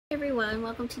Hey everyone,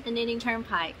 welcome to the Knitting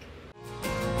Turnpike.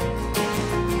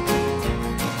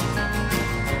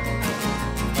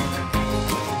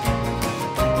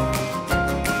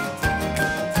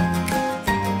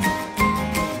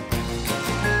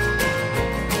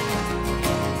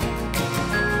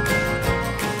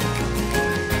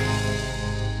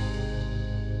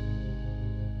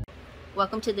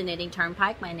 Welcome to the Knitting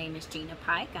Turnpike. My name is Gina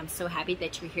Pike. I'm so happy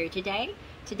that you're here today.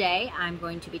 Today I'm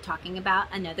going to be talking about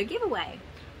another giveaway.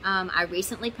 I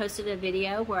recently posted a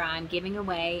video where I'm giving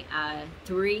away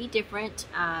 3 different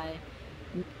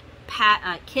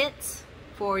kits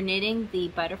for knitting the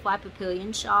Butterfly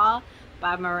Papillion Shawl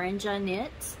by Moringa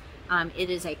Knits.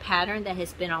 It is a pattern that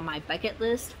has been on my bucket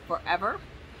list forever,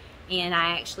 and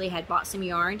I actually had bought some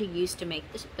yarn to use to make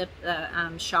the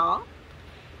shawl.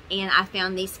 And I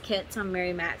found these kits on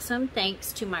Mary Maxim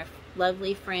thanks to my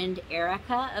lovely friend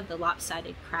Erica of the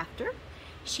Lopsided Crafter.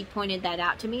 She pointed that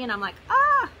out to me, and I'm like,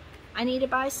 I need to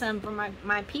buy some for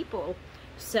my people.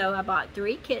 So I bought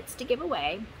 3 kits to give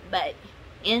away. But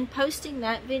in posting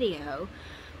that video,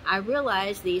 I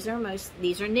realized these are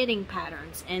knitting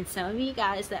patterns, and some of you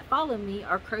guys that follow me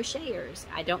are crocheters.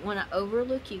 I don't want to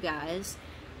overlook you guys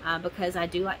because I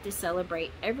do like to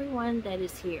celebrate everyone that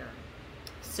is here.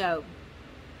 So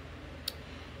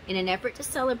in an effort to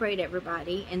celebrate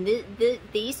everybody, and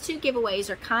these 2 giveaways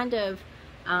are kind of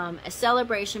a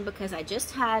celebration because I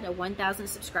just had a 1,000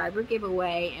 subscriber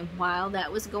giveaway, and while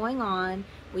that was going on,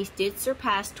 we did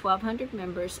surpass 1,200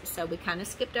 members, so we kind of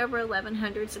skipped over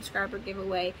 1,100 subscriber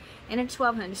giveaway and a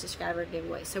 1,200 subscriber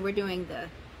giveaway. So we're doing the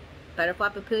Butterfly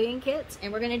Papillion kits,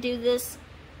 and we're going to do this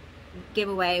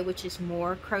giveaway which is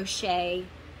more crochet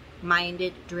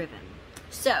minded driven.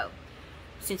 So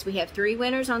since we have 3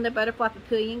 winners on the Butterfly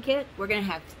Papillion kit, we're going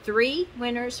to have 3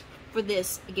 winners for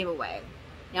this giveaway.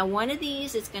 Now, one of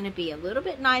these is going to be a little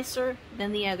bit nicer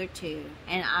than the other 2,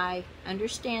 and I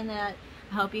understand that.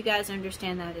 I hope you guys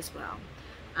understand that as well.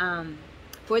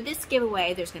 For this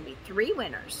giveaway, there's going to be 3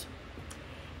 winners,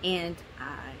 and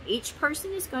each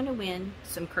person is going to win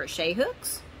some crochet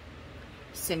hooks,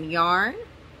 some yarn,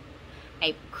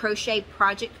 a crochet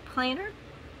project planner,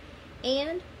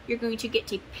 and you're going to get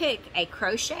to pick a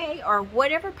crochet or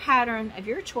whatever pattern of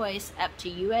your choice up to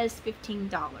US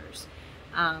 $15.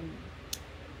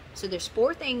 So there's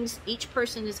 4 things each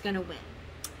person is going to win.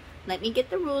 Let me get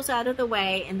the rules out of the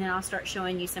way, and then I'll start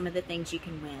showing you some of the things you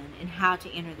can win and how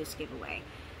to enter this giveaway.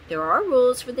 There are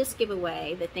rules for this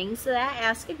giveaway. The things that I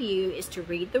ask of you is to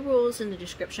read the rules in the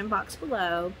description box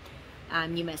below.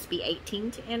 You must be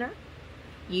 18 to enter.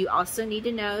 You also need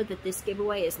to know that this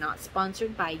giveaway is not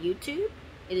sponsored by YouTube.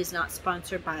 It is not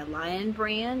sponsored by Lion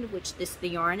Brand, which the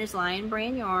yarn is Lion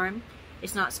Brand yarn.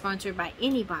 It's not sponsored by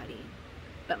anybody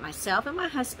but myself and my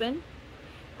husband.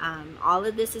 All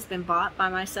of this has been bought by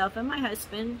myself and my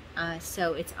husband,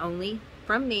 so it's only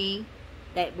from me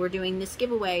that we're doing this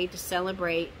giveaway to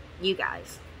celebrate you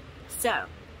guys. So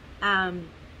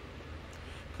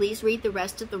please read the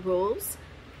rest of the rules.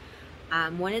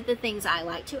 One of the things I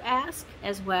like to ask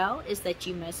as well is that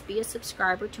you must be a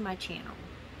subscriber to my channel,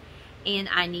 and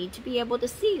I need to be able to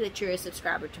see that you're a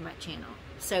subscriber to my channel.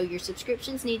 So your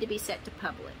subscriptions need to be set to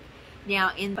public.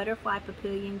 Now, in Butterfly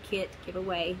Papillion Kit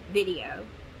giveaway video,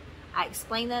 I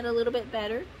explain that a little bit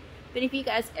better. But if you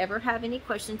guys ever have any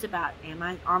questions about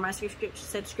are my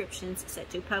subscriptions set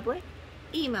to public,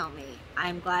 email me.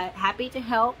 I'm happy to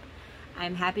help. I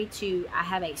have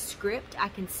a script I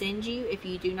can send you if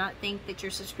you do not think that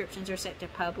your subscriptions are set to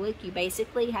public. You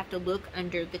basically have to look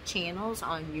under the channels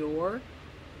on your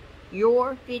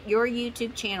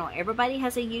YouTube channel. Everybody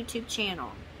has a YouTube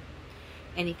channel.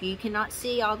 And if you cannot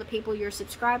see all the people you're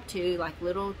subscribed to, like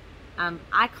little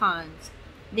icons,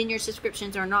 then your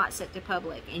subscriptions are not set to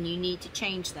public, and you need to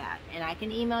change that. And I can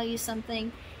email you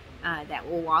something that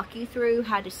will walk you through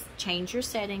how to change your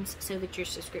settings so that your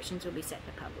subscriptions will be set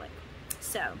to public.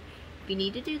 So if you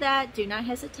need to do that, do not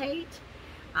hesitate.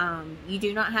 You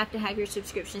do not have to have your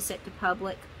subscription set to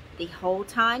public the whole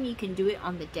time. You can do it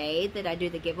on the day that I do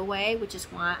the giveaway, which is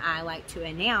why I like to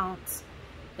announce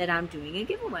that I'm doing a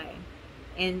giveaway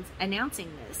and announcing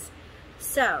this.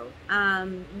 So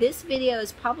this video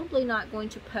is probably not going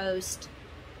to post,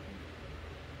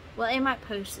 well, it might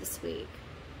post this week,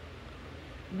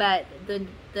 but the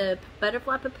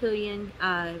Butterfly Papillion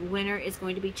winner is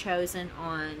going to be chosen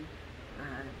on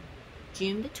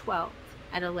June the 12th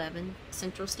at 11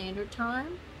 Central Standard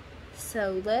Time.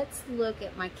 So let's look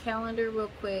at my calendar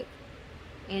real quick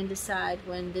and decide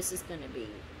when this is going to be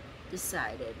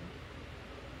decided.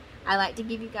 I like to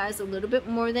give you guys a little bit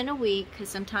more than a week because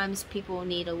sometimes people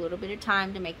need a little bit of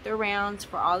time to make their rounds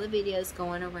for all the videos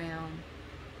going around.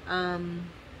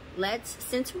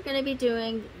 since we're going to be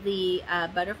doing the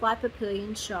Butterfly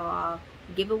Papillion Shawl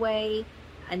giveaway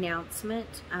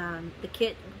announcement, the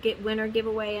kit winner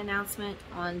giveaway announcement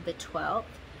on the 12th,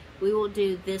 we will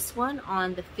do this one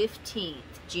on the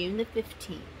 15th, June the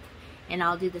 15th. And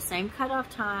I'll do the same cutoff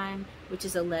time, which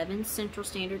is 11 Central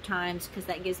Standard Times, because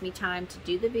that gives me time to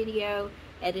do the video,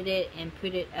 edit it, and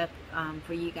put it up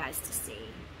for you guys to see.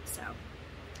 So,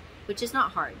 which is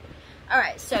not hard.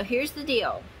 Alright, so here's the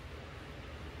deal.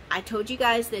 I told you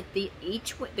guys that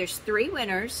there's 3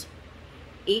 winners.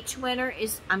 Each winner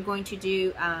is, I'm going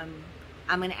to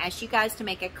ask you guys to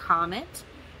make a comment,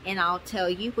 and I'll tell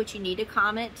you what you need to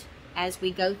comment as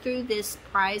we go through the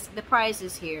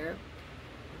prizes here.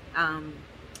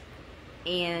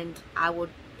 And I will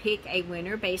pick a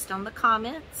winner based on the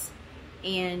comments,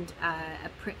 and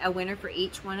a winner for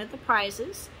each one of the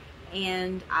prizes,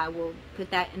 and I will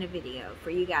put that in a video for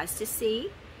you guys to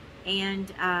see, and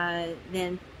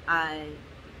then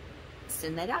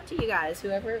send that out to you guys,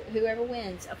 whoever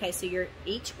wins. Okay, so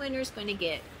each winner is going to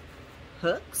get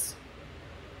hooks,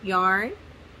 yarn,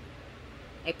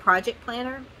 a project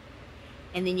planner,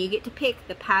 and then you get to pick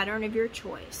the pattern of your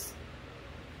choice.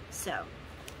 So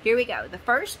here we go. The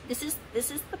first, this is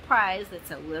the prize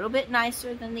that's a little bit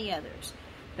nicer than the others.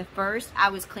 The first, I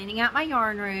was cleaning out my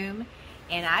yarn room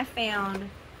and I found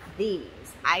these.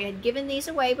 I had given these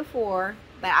away before,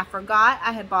 but I forgot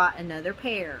I had bought another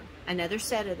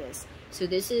set of this. So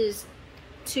this is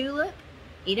Tulip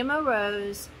Edamo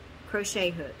Rose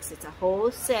crochet hooks. It's a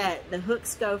whole set. The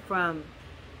hooks go from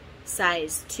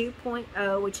size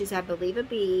 2.0, which is I believe a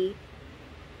B,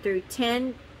 through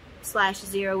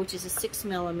 10/0, which is a 6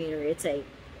 millimeter. It's a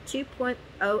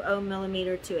 2.00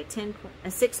 millimeter to a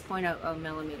 6.00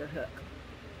 millimeter hook.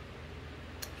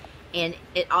 And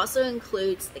it also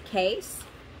includes the case,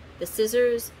 the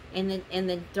scissors, and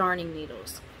the darning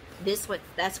needles. That's what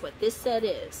this set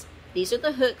is. These are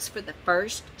the hooks for the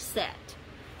first set.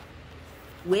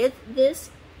 With this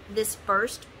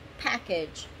first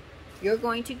package, you're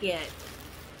going to get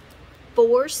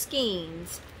 4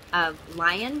 skeins of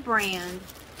Lion brand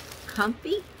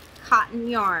comfy cotton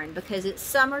yarn, because it's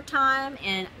summertime,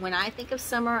 and when I think of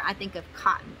summer, I think of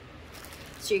cotton.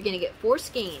 So you're going to get 4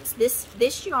 skeins.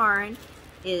 This yarn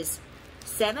is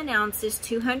 7 ounces,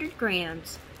 200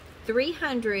 grams,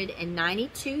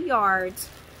 392 yards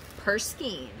per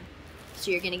skein. So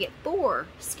you're going to get 4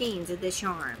 skeins of this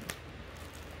yarn.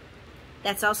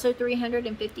 That's also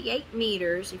 358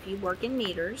 meters if you work in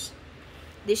meters.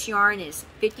 This yarn is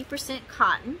 50%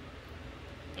 cotton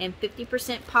and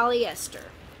 50% polyester.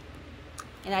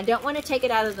 And I don't want to take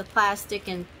it out of the plastic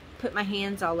and put my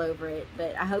hands all over it,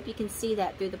 but I hope you can see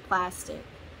that through the plastic.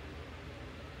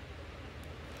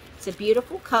 It's a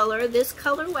beautiful color. This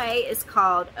colorway is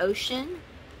called Ocean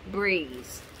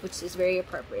Breeze, which is very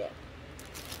appropriate.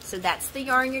 So that's the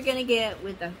yarn you're going to get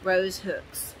with the rose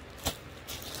hooks.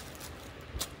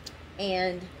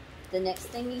 And the next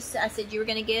thing I said you were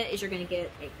going to get is you're going to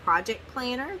get a project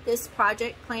planner. This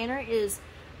project planner is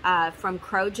from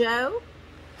Crochet,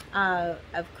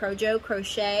 of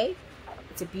Crochet.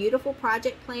 It's a beautiful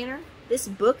project planner. This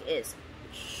book is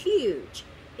huge.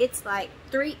 It's like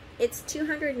it's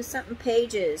 200 and something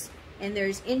pages, and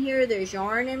there's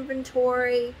yarn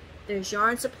inventory, there's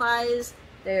yarn supplies,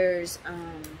 there's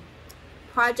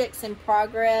projects in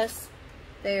progress,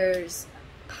 there's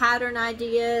pattern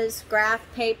ideas, graph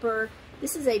paper.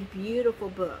 This is a beautiful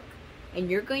book, and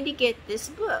you're going to get this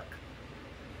book.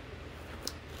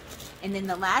 And then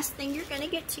the last thing you're going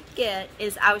to get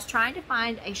is, I was trying to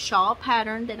find a shawl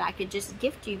pattern that I could just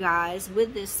gift you guys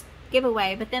with this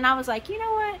giveaway, but then I was like, you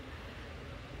know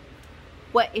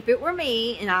what if it were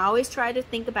me, and I always try to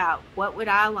think about what would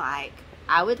I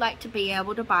would like to be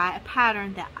able to buy a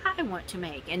pattern that I want to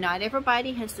make, and not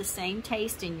everybody has the same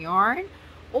taste in yarn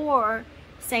or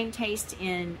same taste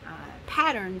in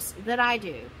patterns that I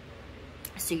do.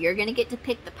 So you're going to get to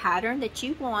pick the pattern that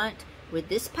you want with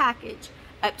this package,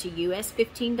 up to US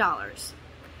 $15.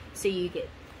 So you get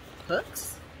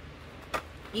hooks,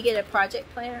 you get a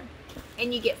project planner,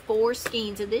 and you get 4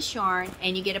 skeins of this yarn,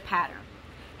 and you get a pattern.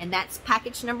 And that's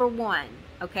package number 1,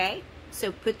 okay?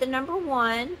 So put the number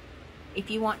 1 if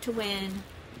you want to win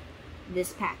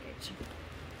this package.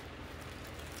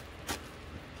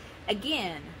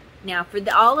 Again, now for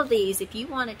all of these, if you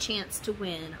want a chance to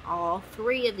win all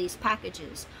 3 of these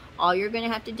packages, all you're going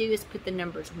to have to do is put the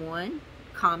numbers 1,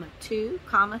 2,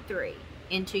 3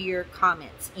 into your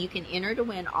comments. You can enter to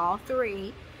win all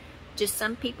 3. Just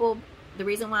some people, the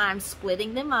reason why I'm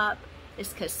splitting them up is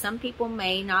because some people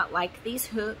may not like these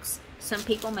hooks, some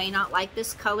people may not like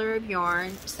this color of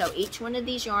yarn, so each one of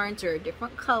these yarns are a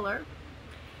different color,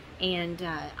 And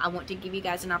I want to give you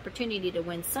guys an opportunity to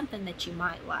win something that you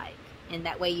might like. And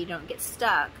that way you don't get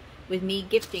stuck with me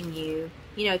gifting you.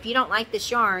 You know, if you don't like this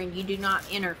yarn, you do not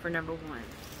enter for number 1.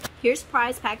 Here's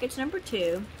prize package number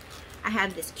 2. I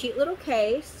have this cute little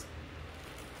case.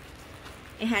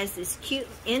 It has this cute,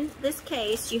 in this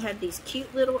case, you have these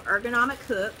cute little ergonomic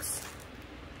hooks.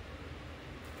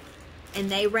 And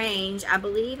they range, I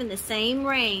believe, in the same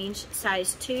range,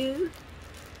 size 2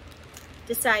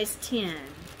 to size 10.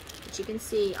 But you can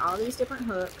see all these different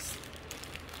hooks.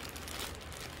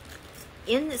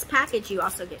 In this package, you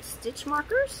also get stitch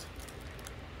markers.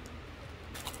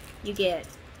 You get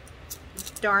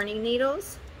darning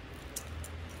needles.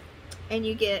 And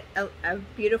you get a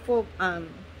beautiful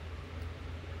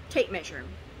tape measure.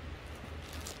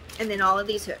 And then all of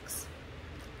these hooks.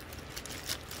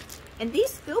 And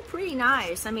these feel pretty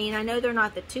nice. I mean, I know they're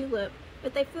not the tulip,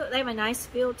 but they have a nice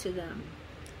feel to them.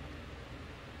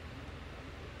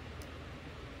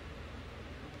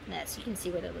 So you can see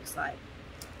what it looks like.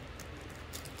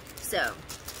 So,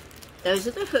 those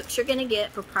are the hooks you're going to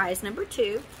get for prize number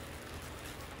 2.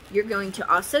 You're going to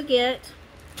also get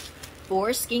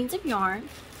 4 skeins of yarn.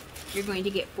 You're going to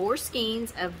get 4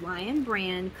 skeins of Lion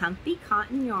brand Comfy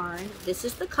Cotton yarn. This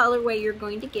is the colorway you're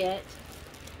going to get.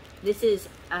 This is,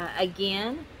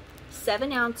 again,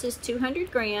 7 ounces, 200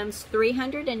 grams,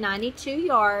 392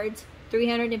 yards,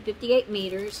 358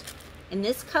 meters. And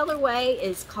this colorway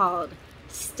is called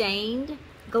Stained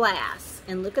Glass.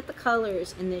 And look at the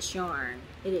colors in this yarn.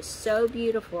 It is so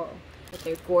beautiful. But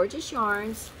they're gorgeous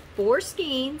yarns. 4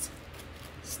 skeins,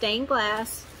 stained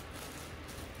glass.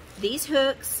 These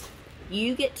hooks,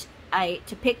 you get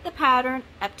to pick the pattern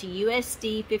up to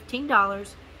USD $15.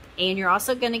 And you're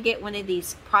also going to get one of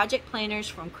these project planners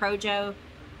from Crochet.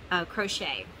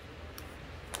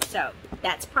 So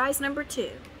that's prize number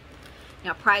 2.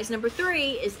 Now prize number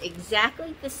 3 is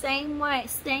exactly the same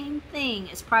thing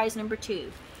as prize number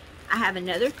 2. I have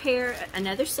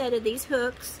another set of these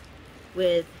hooks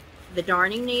with the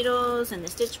darning needles and the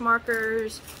stitch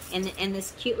markers and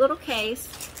this cute little case.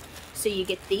 So you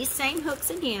get these same hooks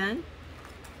again.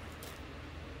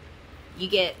 You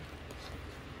get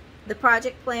the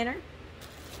project planner.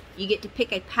 You get to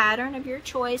pick a pattern of your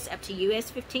choice up to US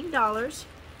 $15.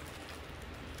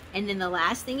 And then the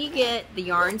last thing you get, the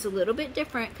yarn's a little bit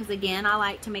different because again, I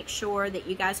like to make sure that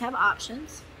you guys have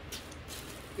options.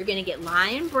 You're going to get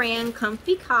Lion brand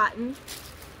Comfy Cotton.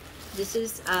 This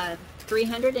is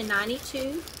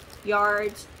 392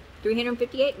 yards,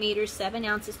 358 meters, 7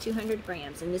 ounces, 200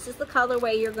 grams. And this is the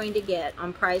colorway you're going to get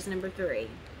on prize number 3.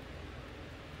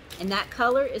 And that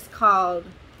color is called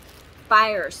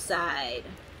Fireside.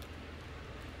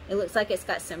 It looks like it's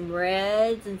got some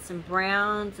reds and some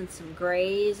browns and some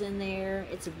grays in there.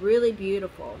 It's really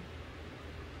beautiful.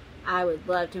 I would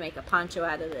love to make a poncho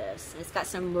out of this. It's got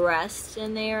some rust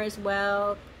in there as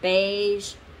well,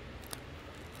 beige.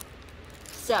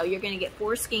 So you're going to get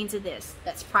 4 skeins of this.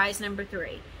 That's prize number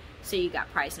 3. So you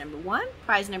got prize number 1,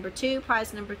 prize number 2,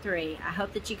 prize number 3. I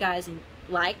hope that you guys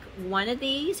like one of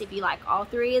these. If you like all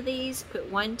 3 of these, put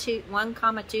 1, 2, 1,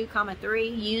 2, 3.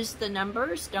 Use the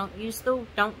numbers. Don't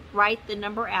write the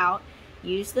number out.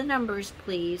 Use the numbers,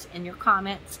 please, in your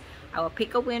comments. I will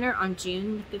pick a winner on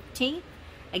June 15th.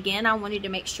 Again, I wanted to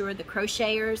make sure the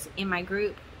crocheters in my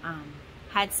group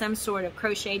had some sort of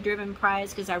crochet-driven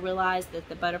prize because I realized that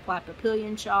the Butterfly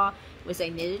Papillion shawl was a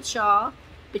knitted shawl.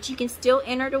 But you can still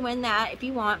enter to win that if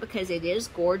you want because it is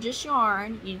gorgeous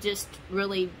yarn. You just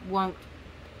really won't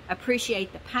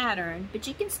appreciate the pattern, but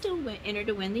you can still enter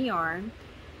to win the yarn.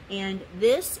 And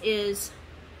this is,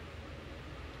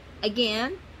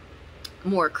 again,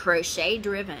 more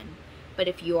crochet-driven. But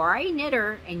if you are a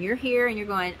knitter and you're here and you're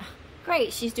going,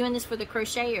 great, she's doing this for the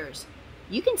crocheters,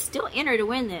 you can still enter to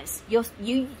win this.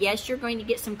 Yes, you're going to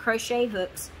get some crochet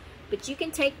hooks, but you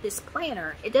can take this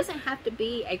planner. It doesn't have to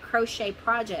be a crochet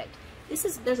project.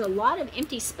 There's a lot of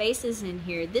empty spaces in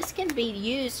here. This can be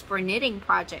used for knitting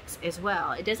projects as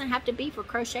well. It doesn't have to be for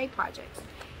crochet projects.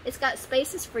 It's got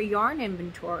spaces for yarn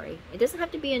inventory. It doesn't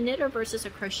have to be a knitter versus a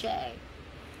crochet.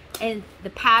 And the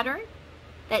pattern,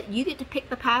 that you get to pick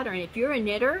the pattern. If you're a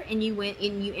knitter and you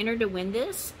enter to win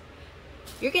this,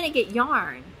 you're going to get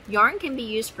yarn. Yarn can be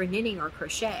used for knitting or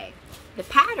crochet. The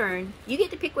pattern, you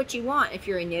get to pick what you want. If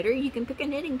you're a knitter, you can pick a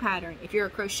knitting pattern. If you're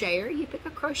a crocheter, you pick a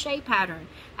crochet pattern.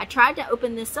 I tried to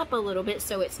open this up a little bit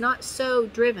so it's not so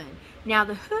driven. Now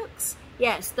the hooks,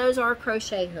 yes, those are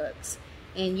crochet hooks.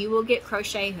 And you will get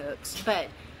crochet hooks. But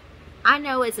I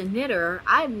know as a knitter,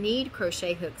 I need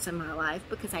crochet hooks in my life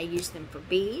because I use them for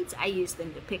beads. I use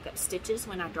them to pick up stitches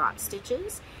when I drop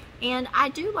stitches. And I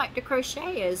do like to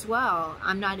crochet as well.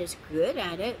 I'm not as good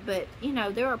at it, but you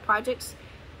know, there are projects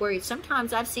where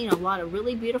sometimes I've seen a lot of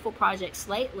really beautiful projects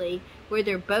lately where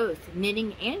they're both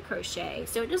knitting and crochet.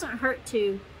 So it doesn't hurt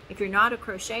to, if you're not a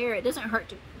crocheter, it doesn't hurt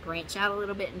to branch out a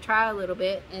little bit and try a little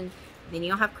bit, and then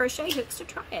you'll have crochet hooks to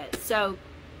try it. So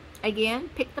again,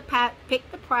 pick the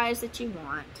prize that you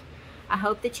want. I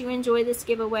hope that you enjoy this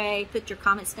giveaway. Put your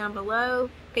comments down below.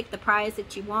 Pick the prize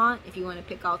that you want. If you want to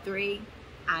pick all three,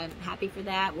 I'm happy for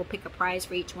that. We'll pick a prize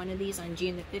for each one of these on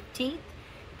June the 15th.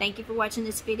 Thank you for watching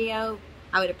this video.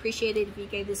 I would appreciate it if you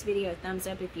gave this video a thumbs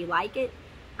up if you like it.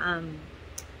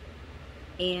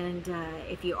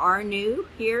 If you are new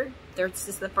here, this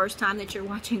is the first time that you're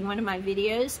watching one of my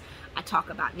videos. I talk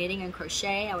about knitting and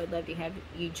crochet. I would love to have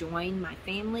you join my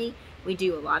family. We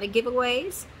do a lot of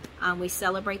giveaways. We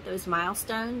celebrate those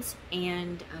milestones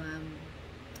and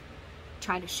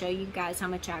try to show you guys how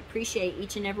much I appreciate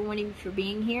each and every one of you for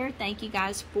being here. Thank you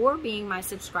guys for being my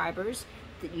subscribers.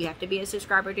 You have to be a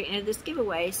subscriber to enter this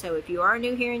giveaway. So if you are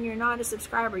new here and you're not a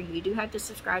subscriber, you do have to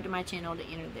subscribe to my channel to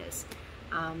enter this.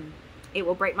 It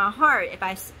will break my heart if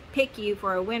I pick you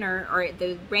for a winner, or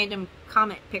the random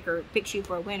comment picker picks you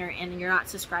for a winner and you're not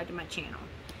subscribed to my channel.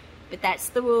 But that's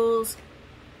the rules.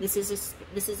 This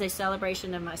is a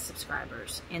celebration of my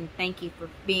subscribers, and thank you for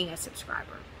being a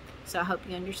subscriber. So I hope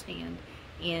you understand,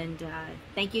 and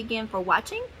thank you again for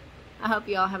watching. I hope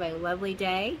you all have a lovely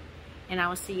day, and I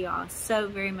will see you all so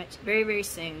very much, very, very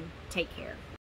soon. Take care.